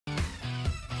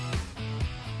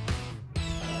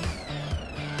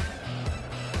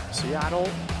Seattle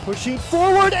pushing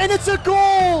forward, and it's a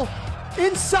goal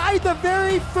inside the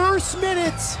very first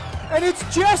minute, and it's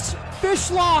Jess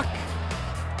Fishlock.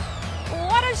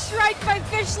 What a strike by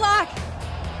Fishlock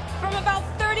from about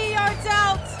 30 yards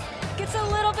out. Gets a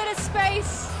little bit of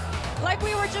space, like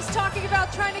we were just talking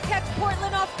about, trying to catch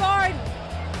Portland off guard.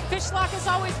 Fishlock has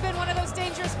always been one of those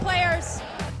dangerous players.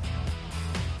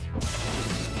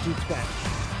 Deep bench.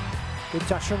 Good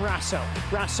touch from Rasso.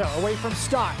 Rasso away from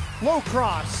Stott. Low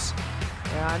cross.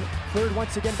 And cleared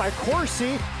once again by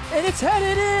Corsi. And it's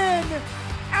headed in!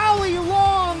 Allie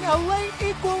Long, a late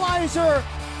equalizer.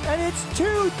 And it's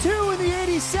 2-2 in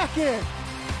the 82nd.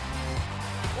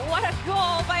 What a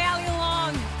goal by Allie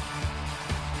Long.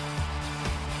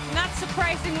 Not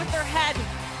surprising with her head.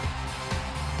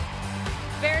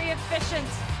 Very efficient.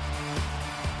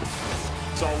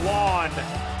 Solaun,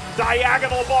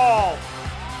 diagonal ball.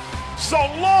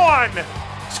 Solaun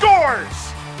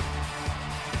scores!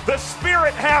 The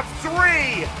Spirit have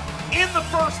 3 in the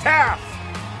first half.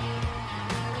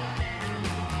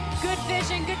 Good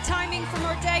vision, good timing from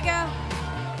Ortega.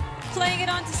 Playing it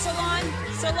on to Solaun.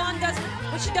 Solaun does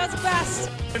what she does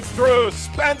best. And through,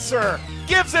 Spencer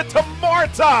gives it to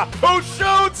Marta, who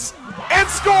shoots and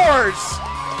scores!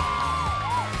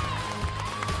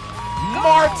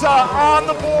 Marta on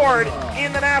the board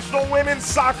in the National Women's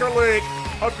Soccer League.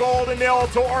 A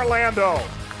 0-0 to Orlando.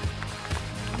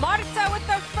 Marta with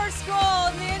her first goal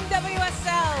in the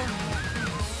NWSL.